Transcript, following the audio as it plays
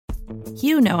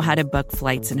You know how to book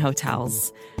flights and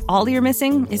hotels. All you're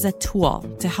missing is a tool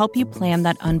to help you plan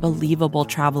that unbelievable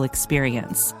travel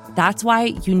experience. That's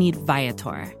why you need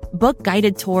Viator. Book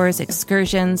guided tours,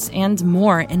 excursions, and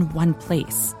more in one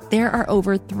place. There are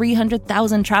over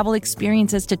 300,000 travel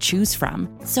experiences to choose from,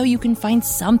 so you can find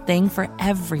something for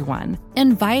everyone.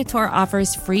 And Viator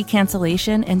offers free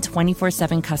cancellation and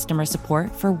 24/7 customer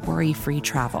support for worry-free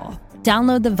travel.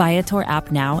 Download the Viator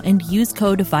app now and use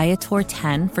code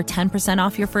Viator10 for 10%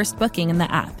 off your first booking in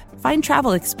the app. Find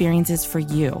travel experiences for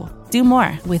you. Do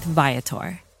more with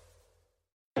Viator.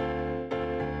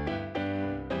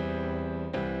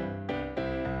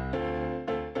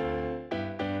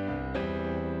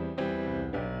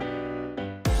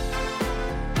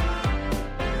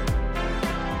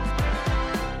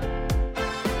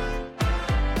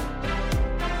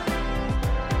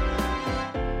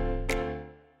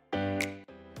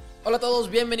 Hola a todos,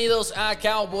 bienvenidos a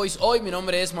Cowboys Hoy. Mi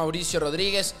nombre es Mauricio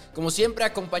Rodríguez, como siempre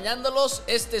acompañándolos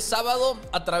este sábado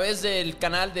a través del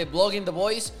canal de Blogging the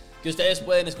Boys, que ustedes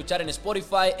pueden escuchar en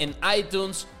Spotify, en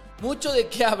iTunes. Mucho de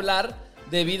qué hablar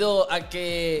debido a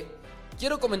que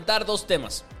quiero comentar dos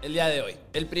temas el día de hoy.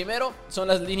 El primero son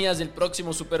las líneas del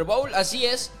próximo Super Bowl. Así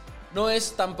es, no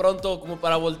es tan pronto como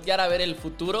para voltear a ver el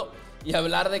futuro y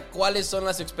hablar de cuáles son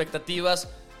las expectativas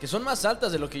que son más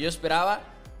altas de lo que yo esperaba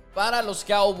para los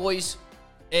Cowboys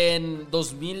en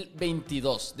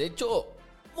 2022. De hecho,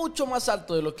 mucho más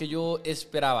alto de lo que yo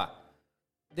esperaba.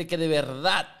 De que de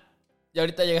verdad. Y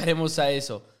ahorita llegaremos a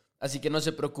eso. Así que no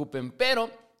se preocupen. Pero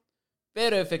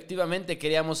efectivamente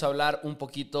queríamos hablar un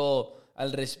poquito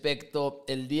al respecto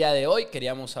el día de hoy.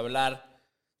 Queríamos hablar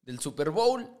del Super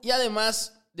Bowl. Y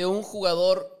además de un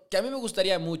jugador que a mí me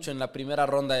gustaría mucho en la primera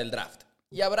ronda del draft.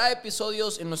 Y habrá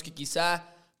episodios en los que quizá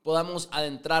podamos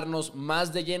adentrarnos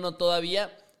más de lleno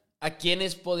todavía a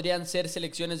quienes podrían ser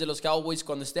selecciones de los Cowboys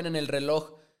cuando estén en el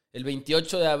reloj el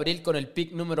 28 de abril con el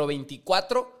pick número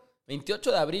 24.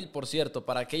 28 de abril, por cierto,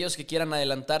 para aquellos que quieran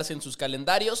adelantarse en sus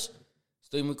calendarios.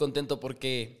 Estoy muy contento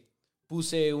porque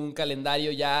puse un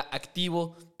calendario ya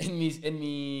activo en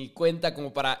mi cuenta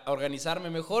como para organizarme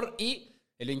mejor y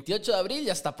el 28 de abril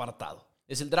ya está apartado.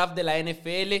 Es el draft de la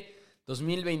NFL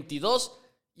 2022.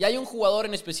 Y hay un jugador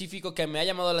en específico que me ha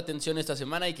llamado la atención esta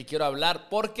semana y que quiero hablar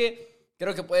porque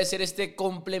creo que puede ser este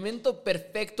complemento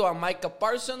perfecto a Micah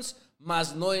Parsons,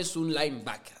 más no es un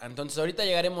linebacker. Entonces ahorita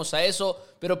llegaremos a eso,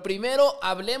 pero primero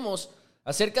hablemos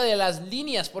acerca de las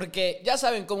líneas, porque ya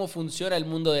saben cómo funciona el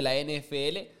mundo de la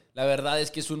NFL. La verdad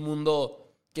es que es un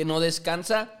mundo que no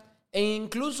descansa e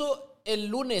incluso el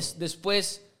lunes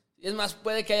después, es más,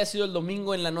 puede que haya sido el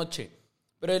domingo en la noche,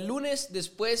 pero el lunes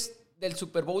después del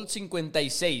Super Bowl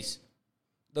 56,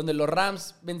 donde los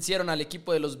Rams vencieron al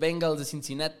equipo de los Bengals de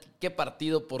Cincinnati. Qué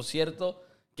partido, por cierto,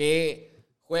 qué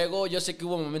juego. Yo sé que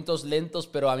hubo momentos lentos,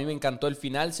 pero a mí me encantó el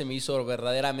final. Se me hizo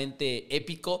verdaderamente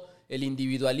épico el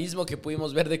individualismo que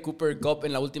pudimos ver de Cooper Kupp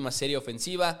en la última serie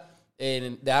ofensiva,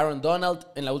 de Aaron Donald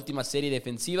en la última serie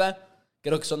defensiva.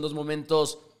 Creo que son dos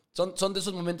momentos, son de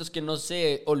esos momentos que no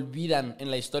se olvidan en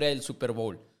la historia del Super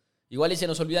Bowl. Igual y se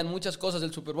nos olvidan muchas cosas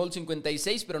del Super Bowl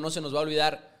 56, pero no se nos va a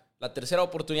olvidar la tercera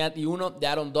oportunidad y uno de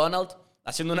Aaron Donald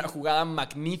haciendo una jugada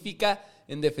magnífica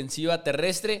en defensiva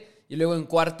terrestre. Y luego en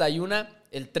 4ª y 1,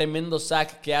 el tremendo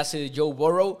sack que hace Joe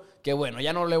Burrow. Que bueno,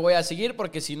 ya no le voy a seguir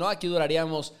porque si no, aquí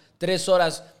duraríamos 3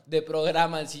 horas de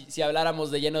programa si habláramos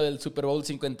de lleno del Super Bowl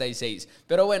 56.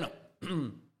 Pero bueno,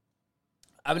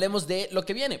 hablemos de lo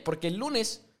que viene, porque el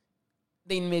lunes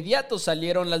de inmediato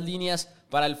salieron las líneas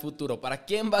para el futuro. ¿Para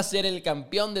quién va a ser el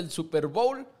campeón del Super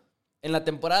Bowl en la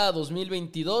temporada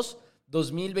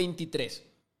 2022-2023?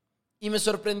 Y me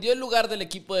sorprendió el lugar del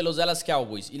equipo de los Dallas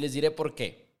Cowboys y les diré por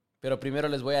qué. Pero primero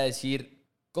les voy a decir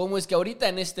cómo es que ahorita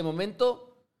en este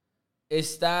momento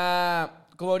están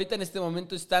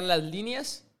las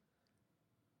líneas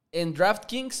en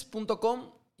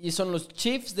DraftKings.com y son los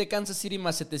Chiefs de Kansas City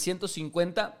más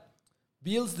 750,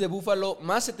 Bills de Buffalo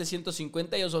más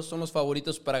 750. Ellos son los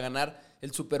favoritos para ganar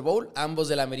el Super Bowl, ambos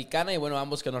de la americana y bueno,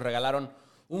 ambos que nos regalaron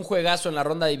un juegazo en la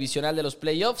ronda divisional de los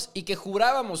playoffs y que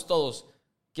jurábamos todos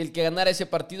que el que ganara ese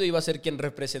partido iba a ser quien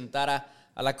representara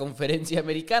a la conferencia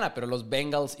americana, pero los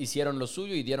Bengals hicieron lo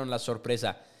suyo y dieron la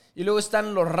sorpresa. Y luego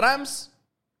están los Rams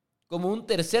como un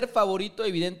tercer favorito,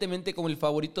 evidentemente como el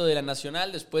favorito de la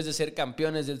nacional después de ser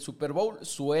campeones del Super Bowl,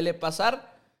 suele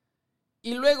pasar.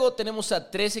 Y luego tenemos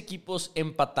a 3 equipos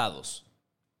empatados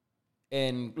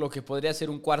en lo que podría ser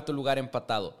un cuarto lugar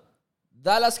empatado.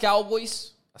 Dallas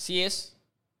Cowboys, así es.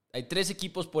 Hay 3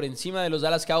 equipos por encima de los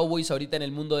Dallas Cowboys ahorita en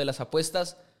el mundo de las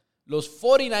apuestas. Los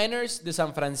 49ers de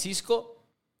San Francisco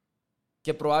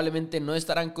que probablemente no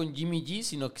estarán con Jimmy G,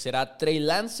 sino que será Trey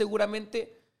Lance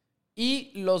seguramente,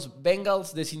 y los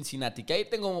Bengals de Cincinnati, que ahí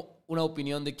tengo una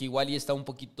opinión de que igual y está un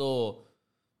poquito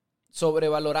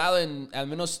sobrevalorado, al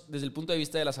menos desde el punto de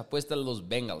vista de las apuestas, los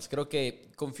Bengals. Creo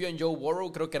que confío en Joe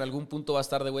Burrow, creo que en algún punto va a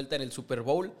estar de vuelta en el Super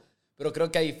Bowl, pero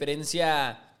creo que a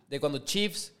diferencia de cuando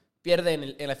Chiefs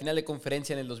pierde en la final de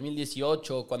conferencia en el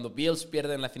 2018, o cuando Bills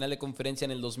pierde en la final de conferencia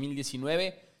en el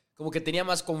 2019, como que tenía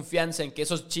más confianza en que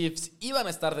esos Chiefs iban a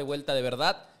estar de vuelta de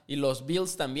verdad, y los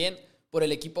Bills también, por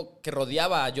el equipo que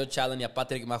rodeaba a Josh Allen y a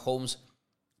Patrick Mahomes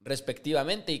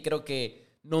respectivamente, y creo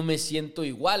que no me siento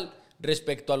igual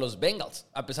respecto a los Bengals,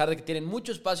 a pesar de que tienen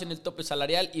mucho espacio en el tope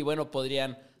salarial y bueno,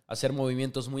 podrían hacer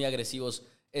movimientos muy agresivos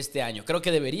este año. Creo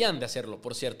que deberían de hacerlo,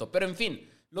 por cierto. Pero en fin,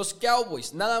 los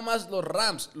Cowboys, nada más los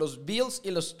Rams, los Bills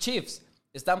y los Chiefs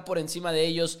están por encima de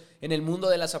ellos en el mundo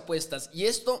de las apuestas. Y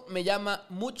esto me llama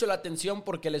mucho la atención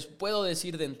porque les puedo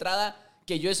decir de entrada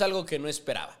que yo es algo que no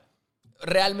esperaba.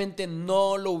 Realmente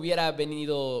no lo hubiera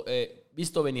visto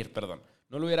venir.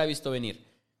 No lo hubiera visto venir.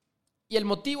 Y el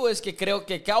motivo es que creo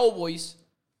que Cowboys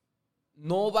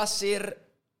no va a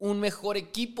ser un mejor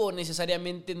equipo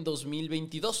necesariamente en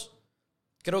 2022.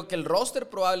 Creo que el roster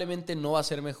probablemente no va a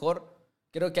ser mejor.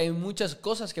 Creo que hay muchas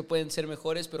cosas que pueden ser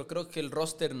mejores, pero creo que el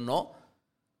roster no.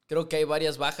 Creo que hay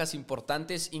varias bajas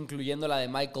importantes, incluyendo la de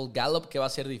Michael Gallup, que va a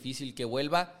ser difícil que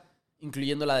vuelva,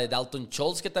 incluyendo la de Dalton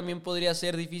Schultz, que también podría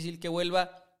ser difícil que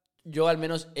vuelva. Yo, al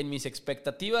menos en mis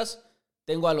expectativas,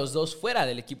 tengo a los dos fuera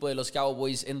del equipo de los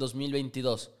Cowboys en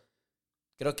 2022.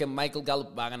 Creo que Michael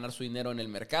Gallup va a ganar su dinero en el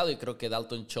mercado y creo que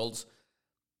Dalton Schultz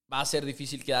va a ser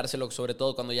difícil quedárselo, sobre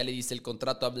todo cuando ya le diste el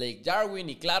contrato a Blake Jarwin.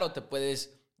 Y claro, te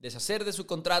puedes deshacer de su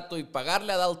contrato y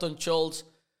pagarle a Dalton Schultz,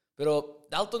 pero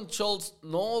Dalton Schultz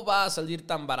no va a salir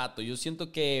tan barato. Yo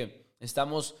siento que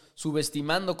estamos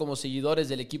subestimando como seguidores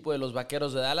del equipo de los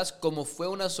Vaqueros de Dallas, como fue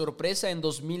una sorpresa en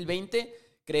 2020.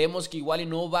 Creemos que igual y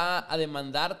no va a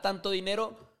demandar tanto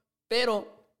dinero, pero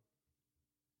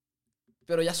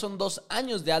ya son 2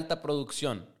 años de alta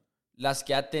producción las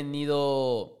que ha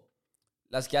tenido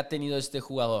este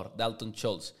jugador, Dalton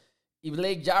Schultz. Y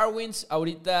Blake Jarwin,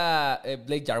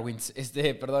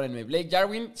 Blake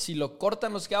Jarwin, si lo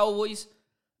cortan los Cowboys,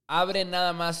 abre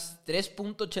nada más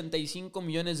 $3.85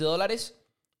 millones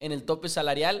en el tope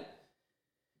salarial.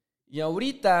 Y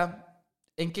ahorita,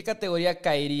 ¿en qué categoría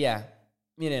caería?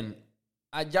 Miren,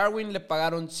 a Jarwin le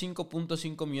pagaron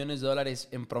 $5.5 millones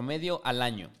en promedio al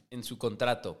año en su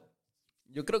contrato.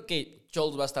 Yo creo que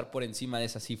Schultz va a estar por encima de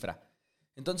esa cifra.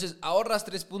 Entonces, ahorras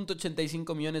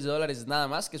 $3.85 millones nada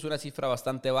más, que es una cifra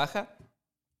bastante baja.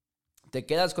 Te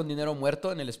quedas con dinero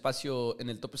muerto en el espacio, en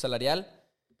el tope salarial.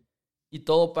 Y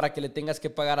todo para que le tengas que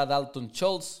pagar a Dalton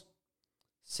Schultz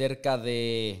cerca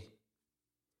de...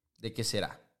 ¿De qué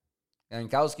será?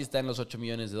 Gronkowski está en los $8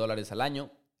 millones al año.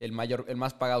 El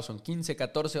más pagado son 15,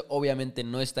 14. Obviamente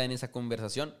no está en esa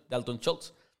conversación Dalton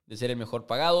Schultz de ser el mejor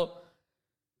pagado.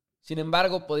 Sin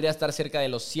embargo, podría estar cerca de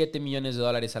los $7 millones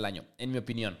al año, en mi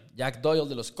opinión. Jack Doyle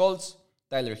de los Colts,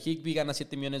 Tyler Higbee gana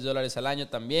 $7 millones al año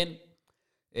también.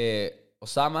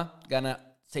 Osama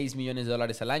gana $6 millones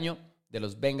al año de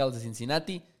los Bengals de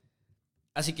Cincinnati.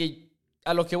 Así que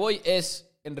a lo que voy es,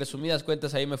 en resumidas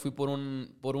cuentas, ahí me fui por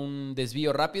un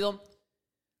desvío rápido.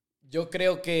 Yo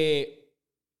creo que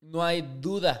no hay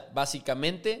duda,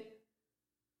 básicamente,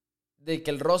 de que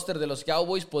el roster de los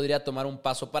Cowboys podría tomar un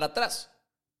paso para atrás.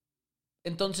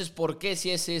 Entonces, ¿por qué,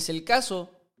 si ese es el caso,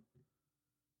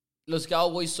 los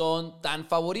Cowboys son tan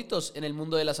favoritos en el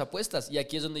mundo de las apuestas? Y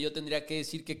aquí es donde yo tendría que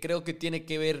decir que creo que tiene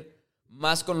que ver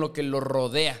más con lo que los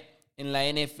rodea en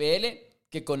la NFL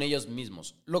que con ellos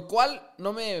mismos. Lo cual,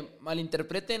 no me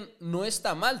malinterpreten, no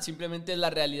está mal, simplemente es la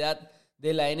realidad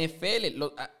de la NFL.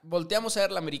 Volteamos a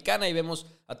ver la americana y vemos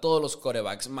a todos los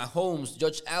quarterbacks. Mahomes,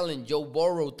 Josh Allen, Joe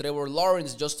Burrow, Trevor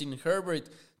Lawrence, Justin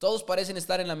Herbert. Todos parecen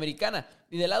estar en la americana.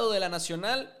 Y del lado de la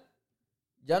nacional,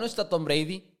 ya no está Tom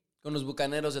Brady con los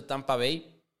Bucaneros de Tampa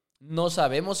Bay. No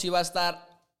sabemos si va a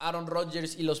estar Aaron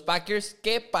Rodgers y los Packers.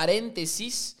 ¿Qué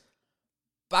paréntesis?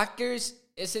 Packers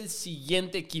es el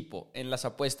siguiente equipo en las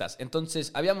apuestas.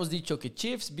 Entonces, habíamos dicho que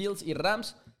Chiefs, Bills y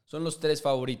Rams son los 3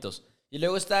 favoritos. Y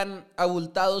luego están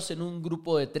abultados en un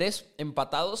grupo de 3,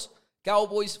 empatados,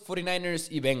 Cowboys, 49ers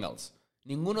y Bengals.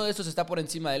 Ninguno de estos está por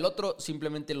encima del otro,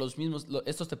 simplemente los mismos,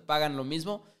 estos te pagan lo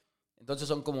mismo. Entonces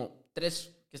son como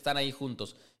 3 que están ahí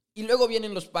juntos. Y luego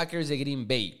vienen los Packers de Green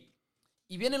Bay.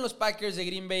 Y vienen los Packers de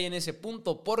Green Bay en ese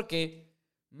punto porque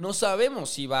no sabemos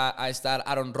si va a estar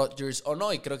Aaron Rodgers o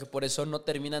no. Y creo que por eso no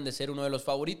terminan de ser uno de los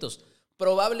favoritos.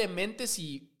 Probablemente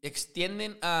si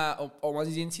extienden o más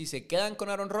bien si se quedan con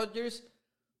Aaron Rodgers,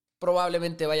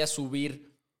 probablemente vaya a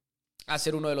subir a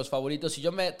ser uno de los favoritos. Y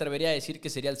yo me atrevería a decir que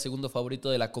sería el segundo favorito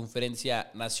de la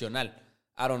conferencia nacional,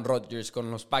 Aaron Rodgers con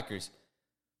los Packers.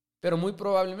 Pero muy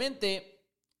probablemente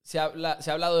se ha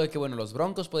hablado de que, bueno, los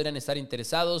Broncos podrían estar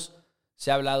interesados.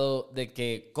 Se ha hablado de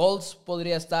que Colts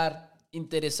podría estar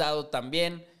interesado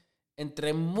también,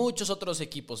 entre muchos otros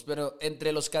equipos. Pero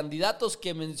entre los candidatos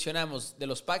que mencionamos de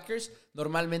los Packers,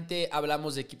 normalmente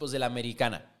hablamos de equipos de la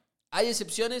americana. Hay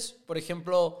excepciones, por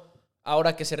ejemplo,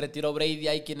 ahora que se retiró Brady,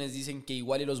 hay quienes dicen que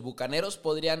igual y los Bucaneros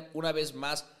podrían una vez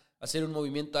más hacer un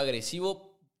movimiento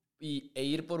agresivo e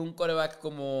ir por un quarterback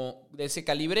como de ese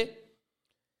calibre.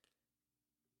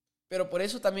 Pero por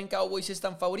eso también Cowboys es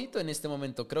tan favorito en este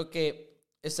momento. Creo que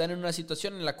están en una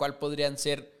situación en la cual podrían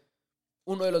ser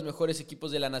uno de los mejores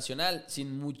equipos de la Nacional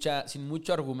sin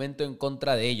mucho argumento en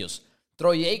contra de ellos.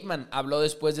 Troy Aikman habló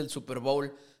después del Super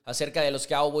Bowl acerca de los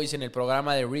Cowboys en el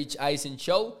programa de Rich Eisen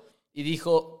Show y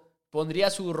dijo, pondría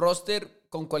su roster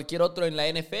con cualquier otro en la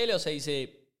NFL. O sea,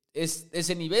 dice, es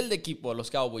ese nivel de equipo los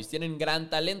Cowboys, tienen gran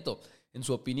talento, en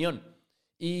su opinión.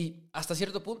 Y hasta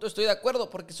cierto punto estoy de acuerdo,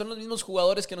 porque son los mismos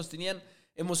jugadores que nos tenían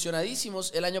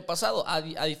emocionadísimos el año pasado, a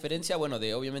diferencia, bueno,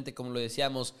 de obviamente, como lo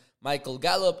decíamos, Michael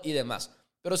Gallup y demás.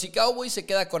 Pero si Cowboys se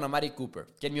queda con Amari Cooper,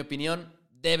 que en mi opinión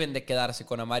deben de quedarse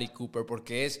con Amari Cooper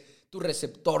porque es tu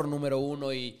receptor número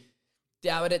 1 y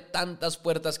te abre tantas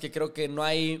puertas que creo que no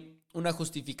hay una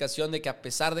justificación de que, a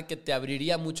pesar de que te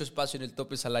abriría mucho espacio en el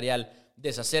tope salarial,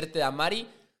 deshacerte de Amari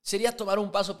sería tomar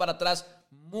un paso para atrás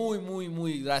muy, muy,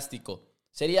 muy drástico.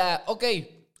 Sería, ok,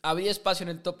 habría espacio en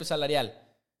el tope salarial,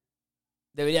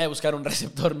 debería de buscar un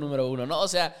receptor número 1, ¿no? O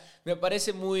sea, me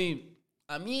parece muy,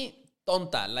 a mí,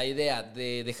 tonta la idea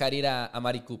de dejar ir a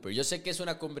Amari Cooper. Yo sé que es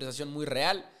una conversación muy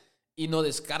real y no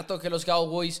descarto que los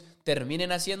Cowboys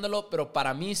terminen haciéndolo, pero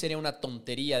para mí sería una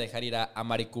tontería dejar ir a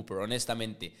Amari Cooper,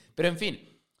 honestamente. Pero en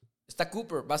fin, está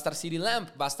Cooper, va a estar CeeDee Lamb,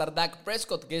 va a estar Dak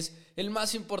Prescott, que es el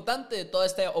más importante de toda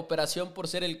esta operación por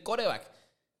ser el quarterback.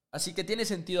 Así que tiene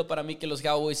sentido para mí que los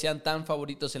Cowboys sean tan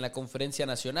favoritos en la conferencia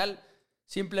nacional.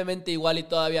 Simplemente igual y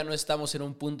todavía no estamos en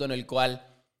un punto en el cual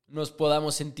nos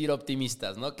podamos sentir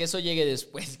optimistas, ¿no? Que eso llegue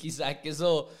después, quizá, que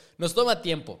eso nos toma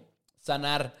tiempo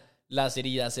sanar las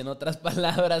heridas, en otras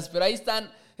palabras. Pero ahí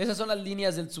están, esas son las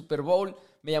líneas del Super Bowl.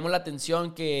 Me llamó la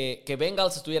atención que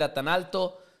Bengals estuviera tan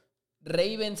alto.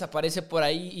 Ravens aparece por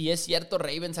ahí y es cierto,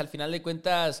 Ravens al final de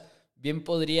cuentas bien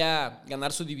podría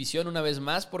ganar su división una vez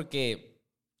más, porque,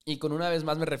 y con una vez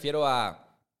más me refiero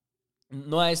a,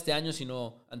 no a este año,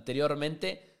 sino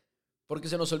anteriormente, porque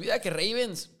se nos olvida que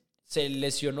Ravens se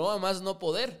lesionó a más no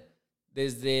poder.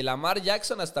 Desde Lamar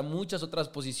Jackson hasta muchas otras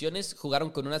posiciones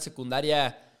jugaron con una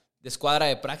secundaria de escuadra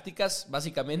de prácticas,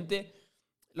 básicamente.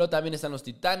 Luego también están los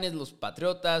Titanes, los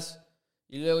Patriotas,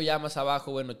 y luego ya más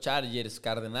abajo, bueno, Chargers,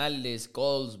 Cardenales,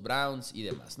 Colts, Browns y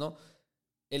demás, ¿no?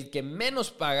 El que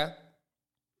menos paga,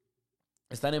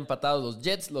 están empatados los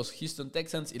Jets, los Houston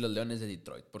Texans y los Leones de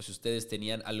Detroit, por si ustedes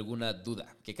tenían alguna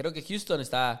duda. Que creo que Houston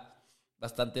está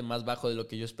bastante más bajo de lo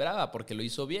que yo esperaba, porque lo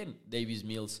hizo bien Davis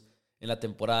Mills en la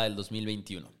temporada del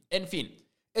 2021. En fin,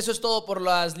 eso es todo por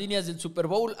las líneas del Super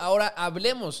Bowl. Ahora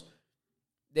hablemos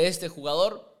de este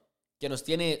jugador que nos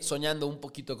tiene soñando un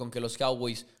poquito con que los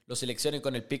Cowboys lo seleccionen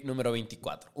con el pick número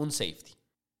 24, un safety.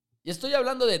 Y estoy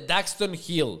hablando de Daxton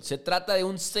Hill. Se trata de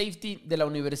un safety de la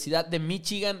Universidad de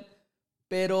Michigan,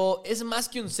 pero es más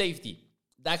que un safety,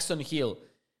 Daxton Hill.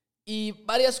 Y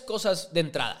varias cosas de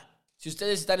entrada. Si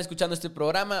ustedes están escuchando este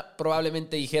programa,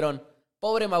 probablemente dijeron,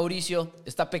 pobre Mauricio,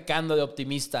 está pecando de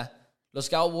optimista. Los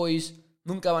Cowboys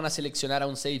nunca van a seleccionar a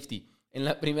un safety en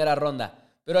la primera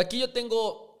ronda. Pero aquí yo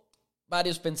tengo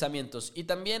varios pensamientos. Y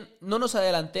también no nos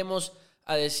adelantemos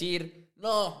a decir,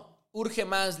 no, urge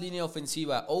más línea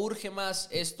ofensiva, o urge más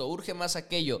esto, urge más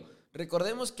aquello.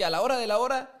 Recordemos que a la hora de la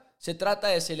hora se trata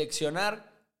de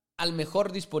seleccionar al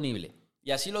mejor disponible.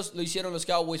 Y así lo hicieron los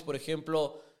Cowboys, por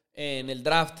ejemplo, en el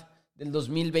draft del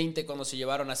 2020 cuando se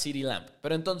llevaron a CeeDee Lamb.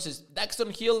 Pero entonces,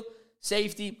 Daxton Hill,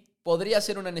 safety, podría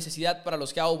ser una necesidad para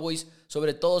los Cowboys,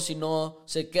 sobre todo si no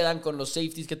se quedan con los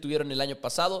safeties que tuvieron el año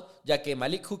pasado, ya que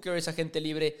Malik Hooker es agente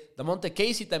libre, Damonte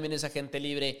Casey también es agente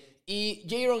libre y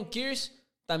Jaron Kearse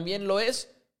también lo es,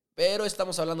 pero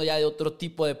estamos hablando ya de otro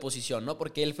tipo de posición, ¿no?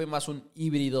 Porque él fue más un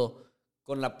híbrido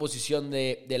con la posición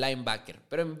de linebacker.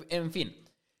 Pero en fin,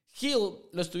 Hill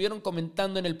lo estuvieron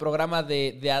comentando en el programa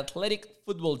de The Athletic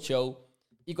Football Show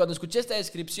y cuando escuché esta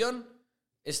descripción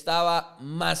estaba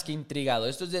más que intrigado.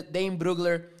 Esto es de Dane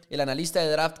Brugler, el analista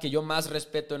de draft que yo más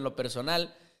respeto en lo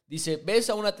personal. Dice, ¿ves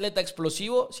a un atleta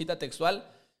explosivo? Cita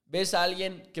textual. ¿Ves a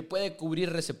alguien que puede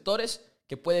cubrir receptores,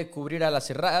 que puede cubrir a las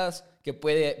cerradas, que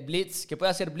puede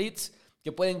hacer blitz,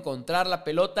 que puede encontrar la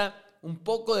pelota un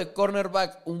poco de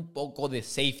cornerback, un poco de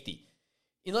safety.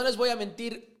 Y no les voy a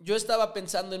mentir, yo estaba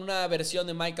pensando en una versión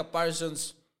de Micah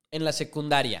Parsons en la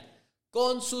secundaria,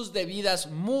 con sus debidas,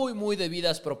 muy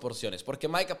debidas proporciones, porque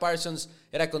Micah Parsons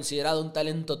era considerado un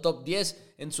talento top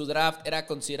 10 en su draft, era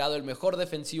considerado el mejor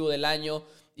defensivo del año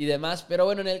y demás, pero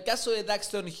bueno, en el caso de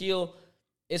Daxton Hill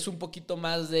es un poquito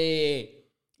más de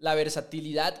la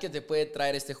versatilidad que te puede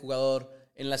traer este jugador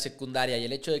en la secundaria y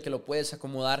el hecho de que lo puedes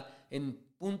acomodar en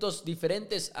puntos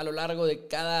diferentes a lo largo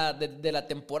de la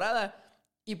temporada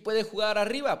y puede jugar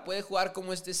arriba, puede jugar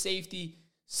como este safety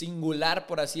singular,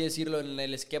 por así decirlo, en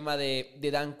el esquema de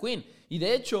Dan Quinn. Y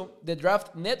de hecho, The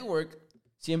Draft Network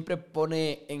siempre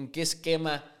pone en qué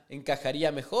esquema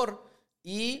encajaría mejor.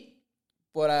 Y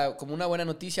como una buena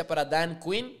noticia para Dan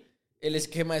Quinn, el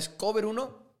esquema es cover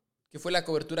 1, que fue la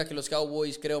cobertura que los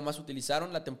Cowboys creo más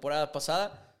utilizaron la temporada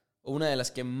pasada, o una de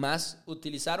las que más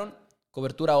utilizaron.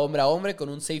 Cobertura hombre a hombre con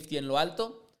un safety en lo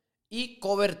alto. Y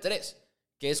cover 3,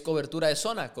 que es cobertura de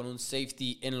zona con un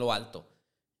safety en lo alto.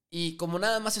 Y como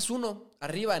nada más es uno,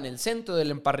 arriba en el centro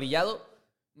del emparrillado,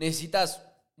 necesitas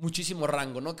muchísimo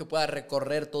rango, ¿no? Que pueda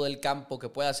recorrer todo el campo, que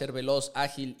pueda ser veloz,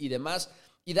 ágil y demás.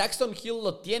 Y Daxton Hill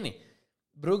lo tiene.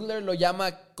 Brugler lo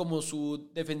llama como su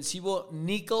defensivo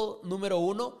nickel número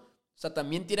 1. O sea,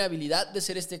 también tiene habilidad de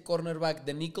ser este cornerback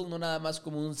de nickel, no nada más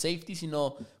como un safety,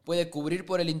 sino puede cubrir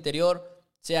por el interior,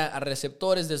 sea a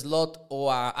receptores de slot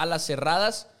o a alas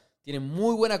cerradas. Tiene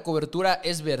muy buena cobertura,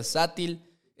 es versátil.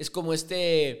 Es como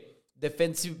este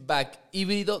defensive back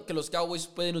híbrido que los Cowboys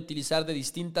pueden utilizar de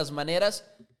distintas maneras.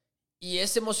 Y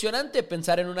es emocionante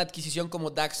pensar en una adquisición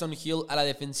como Daxton Hill a la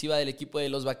defensiva del equipo de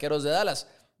los Vaqueros de Dallas.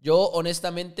 Yo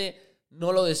honestamente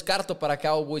no lo descarto para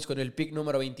Cowboys con el pick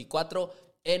número 24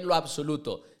 en lo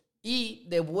absoluto. Y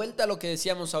de vuelta a lo que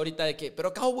decíamos ahorita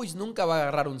pero Cowboys nunca va a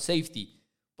agarrar un safety,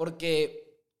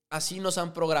 porque así nos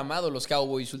han programado los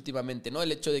Cowboys últimamente, ¿no?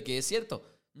 El hecho de que es cierto,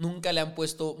 nunca le han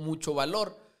puesto mucho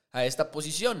valor a esta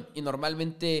posición y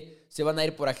normalmente se van a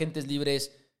ir por agentes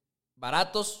libres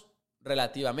baratos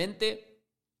relativamente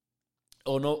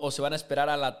o se van a esperar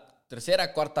a la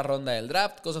tercera, cuarta ronda del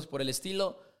draft, cosas por el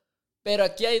estilo. Pero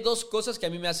aquí hay dos cosas que a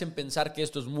mí me hacen pensar que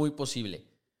esto es muy posible.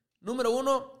 Número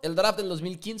 1, el draft del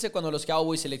 2015 cuando los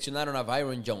Cowboys seleccionaron a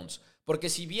Byron Jones. Porque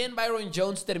si bien Byron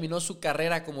Jones terminó su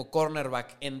carrera como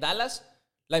cornerback en Dallas,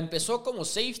 la empezó como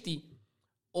safety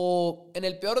o, en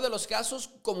el peor de los casos,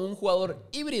 como un jugador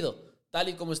híbrido, tal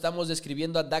y como estamos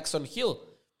describiendo a Daxton Hill.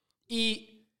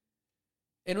 Y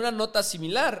en una nota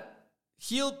similar,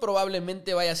 Hill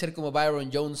probablemente vaya a ser como Byron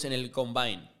Jones en el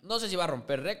Combine. No sé si va a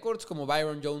romper récords como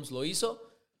Byron Jones lo hizo,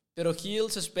 pero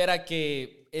Hill se espera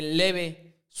que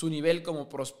eleve su nivel como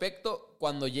prospecto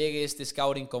cuando llegue este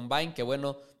Scouting Combine, que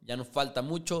bueno, ya no falta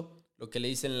mucho, lo que le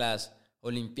dicen las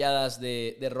Olimpiadas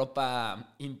de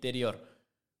ropa interior.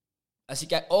 Así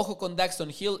que ojo con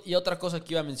Daxton Hill. Y otra cosa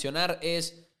que iba a mencionar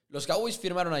es, los Cowboys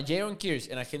firmaron a Jaron Kears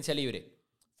en agencia libre.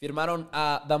 Firmaron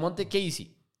a Damonte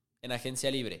Casey en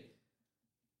agencia libre.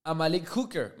 A Malik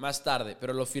Hooker más tarde,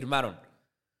 pero lo firmaron.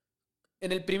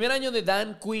 En el primer año de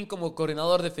Dan Quinn como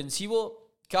coordinador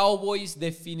defensivo, Cowboys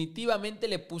definitivamente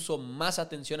le puso más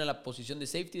atención a la posición de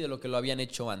safety de lo que lo habían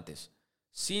hecho antes.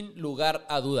 Sin lugar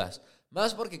a dudas.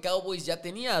 Más porque Cowboys ya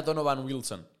tenía a Donovan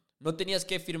Wilson. No tenías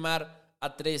que firmar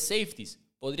a 3 safeties.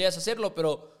 Podrías hacerlo,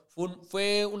 pero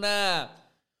fue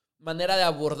una manera de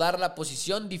abordar la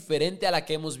posición diferente a la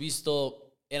que hemos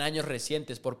visto en años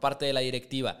recientes por parte de la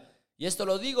directiva. Y esto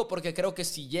lo digo porque creo que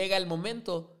si llega el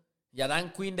momento y a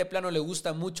Dan Quinn de plano le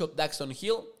gusta mucho Daxton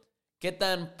Hill, ¿qué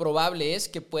tan probable es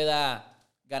que pueda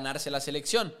ganarse la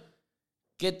selección?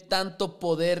 ¿Qué tanto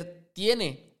poder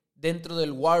tiene dentro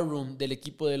del war room del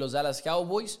equipo de los Dallas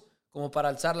Cowboys como para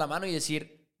alzar la mano y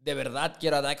decir, de verdad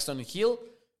quiero a Daxton Hill?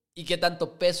 ¿Y qué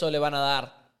tanto peso le van a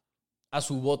dar a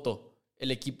su voto el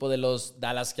equipo de los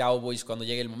Dallas Cowboys cuando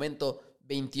llegue el momento?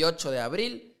 28 de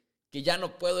abril, que ya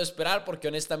no puedo esperar porque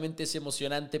honestamente es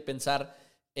emocionante pensar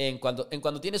en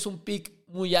cuando tienes un pick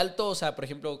muy alto. O sea, por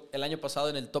ejemplo, el año pasado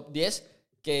en el top 10,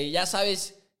 que ya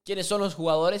sabes quiénes son los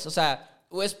jugadores. O sea,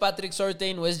 o es Patrick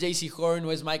Surtain, o es J.C. Horn,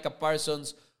 o es Micah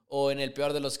Parsons, o en el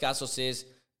peor de los casos es,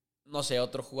 no sé,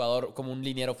 otro jugador como un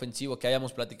liniero ofensivo que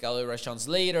habíamos platicado de Rashawn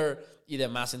Slater y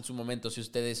demás en su momento, si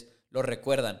ustedes lo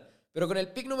recuerdan. Pero con el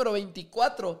pick número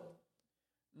 24,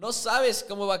 no sabes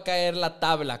cómo va a caer la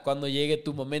tabla cuando llegue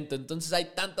tu momento. Entonces hay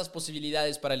tantas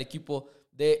posibilidades para el equipo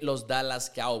de los Dallas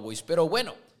Cowboys. Pero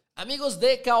bueno, amigos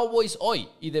de Cowboys Hoy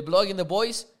y de Blogging the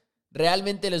Boys,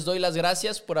 realmente les doy las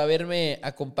gracias por haberme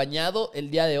acompañado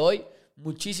el día de hoy.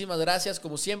 Muchísimas gracias.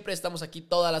 Como siempre, estamos aquí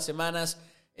todas las semanas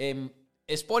en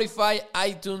Spotify,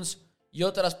 iTunes y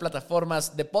otras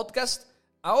plataformas de podcast.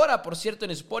 Ahora, por cierto,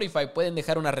 en Spotify pueden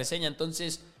dejar una reseña,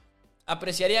 entonces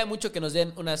apreciaría mucho que nos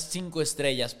den unas 5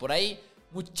 estrellas por ahí.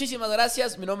 Muchísimas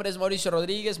gracias, mi nombre es Mauricio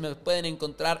Rodríguez, me pueden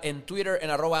encontrar en Twitter en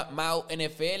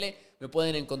 @MauNFL, me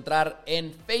pueden encontrar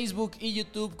en Facebook y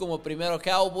YouTube como Primero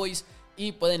Cowboys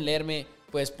y pueden leerme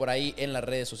pues por ahí en las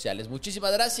redes sociales.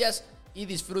 Muchísimas gracias y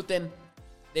disfruten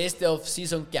de este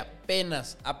off-season que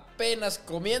apenas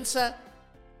comienza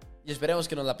y esperemos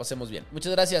que nos la pasemos bien.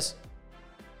 Muchas gracias.